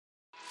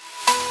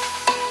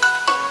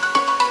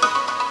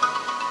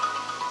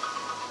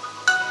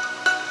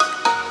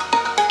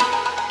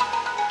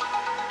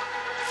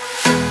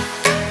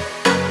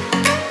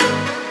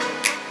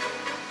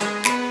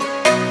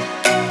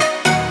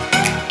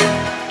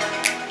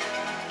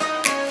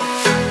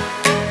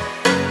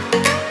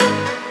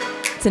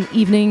It's an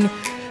evening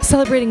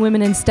celebrating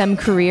women in STEM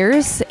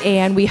careers,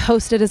 and we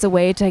host it as a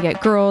way to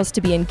get girls to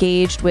be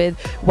engaged with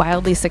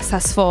wildly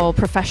successful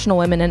professional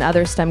women in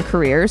other STEM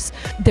careers.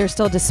 There's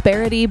still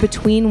disparity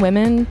between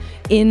women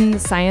in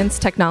science,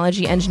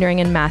 technology,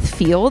 engineering, and math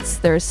fields.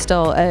 There's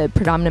still a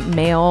predominant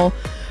male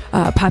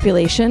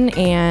population,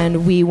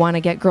 and we want to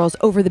get girls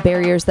over the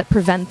barriers that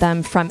prevent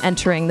them from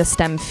entering the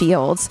STEM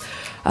fields.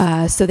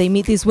 So they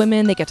meet these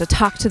women, they get to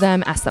talk to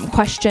them, ask them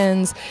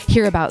questions,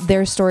 hear about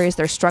their stories,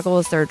 their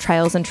struggles, their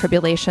trials and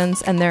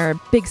tribulations, and their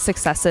big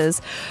successes,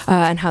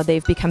 and how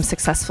they've become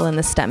successful in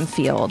the STEM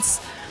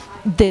fields.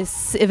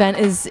 This event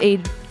is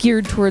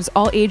geared towards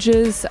all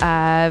ages,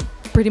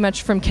 pretty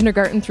much from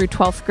kindergarten through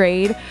 12th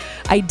grade.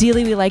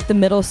 Ideally, we like the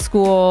middle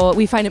school.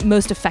 We find it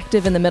most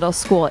effective in the middle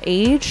school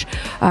age.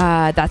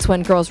 That's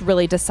when girls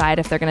really decide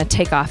if they're going to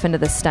take off into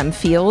the STEM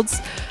fields.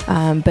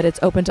 But it's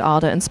open to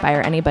all to inspire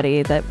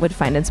anybody that would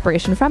find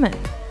inspiration from it.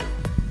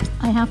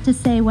 I have to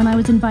say, when I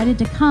was invited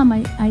to come,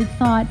 I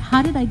thought,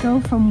 how did I go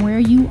from where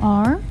you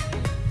are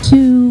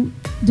to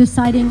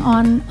deciding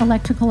on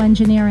electrical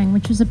engineering,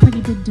 which was a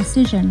pretty big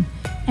decision.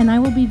 And I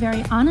will be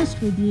very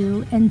honest with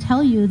you and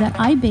tell you that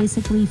I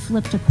basically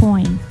flipped a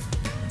coin.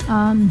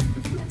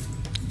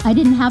 I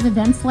didn't have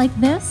events like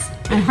this.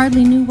 I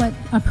hardly knew what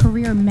a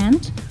career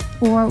meant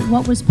or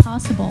what was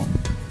possible.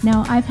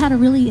 Now, I've had a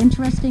really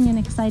interesting and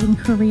exciting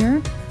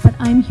career, but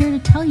I'm here to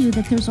tell you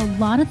that there's a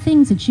lot of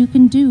things that you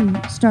can do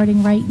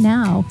starting right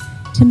now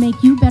to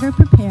make you better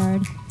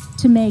prepared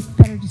to make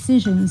better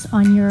decisions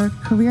on your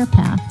career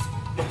path.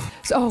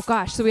 Oh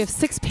gosh, so we have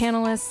 6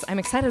 panelists. I'm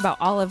excited about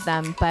all of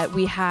them, but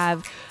we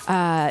have,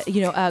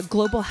 a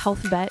global health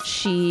vet.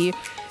 She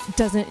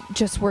doesn't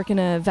just work in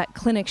a vet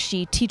clinic.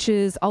 She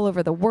teaches all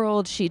over the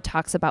world. She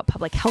talks about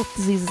public health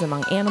diseases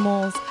among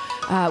animals.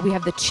 We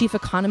have the chief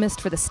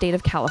economist for the state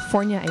of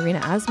California, Irina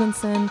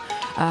Asmundsson.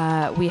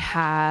 We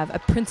have a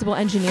principal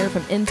engineer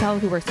from Intel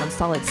who works on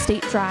solid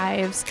state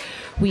drives.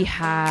 We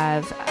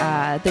have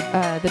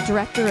the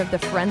director of the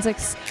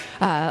forensics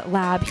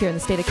lab here in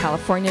the state of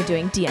California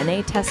doing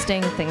DNA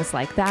testing, things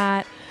like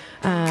that.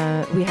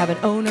 We have an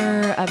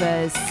owner of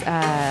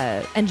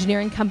a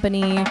engineering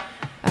company.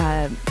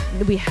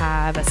 We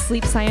have a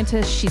sleep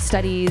scientist. She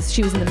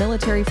was in the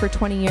military for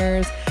 20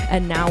 years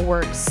and now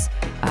works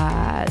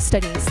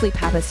studying sleep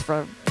habits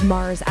for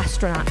Mars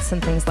astronauts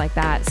and things like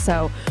that.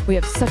 So we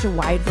have such a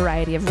wide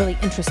variety of really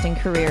interesting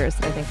careers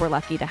that I think we're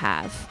lucky to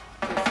have.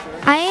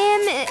 I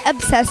am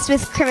obsessed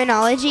with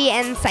criminology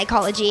and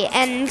psychology,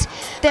 and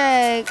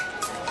the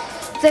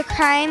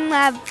crime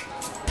lab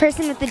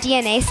person with the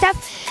DNA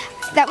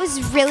stuff, that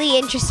was really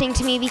interesting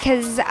to me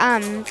because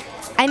I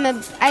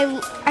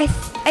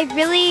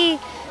really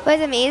was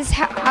amazed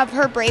of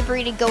her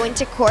bravery to go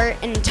into court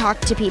and talk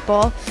to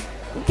people.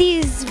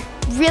 These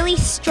really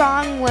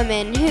strong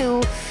women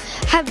who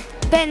have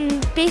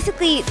been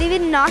they've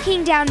been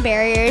knocking down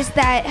barriers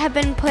that have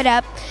been put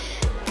up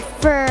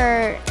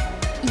for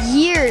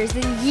years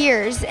and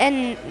years,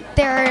 and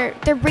they're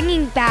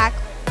bringing back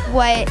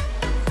what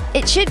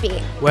it should be.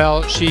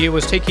 Well, she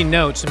was taking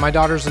notes, and my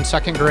daughter's in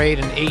 2nd grade,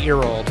 an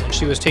 8-year-old, and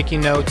she was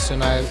taking notes,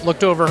 and I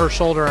looked over her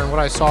shoulder, and what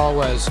I saw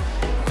was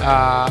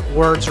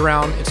words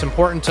around it's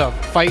important to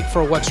fight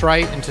for what's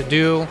right and to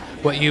do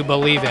what you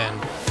believe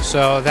in.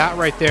 So that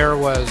right there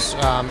was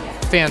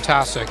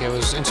fantastic. It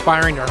was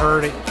inspiring to her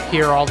to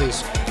hear all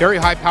these very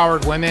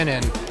high-powered women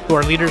and who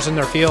are leaders in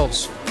their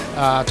fields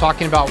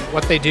talking about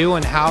what they do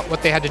and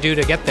what they had to do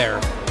to get there.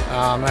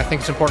 And I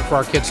think it's important for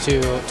our kids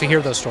to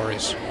hear those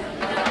stories.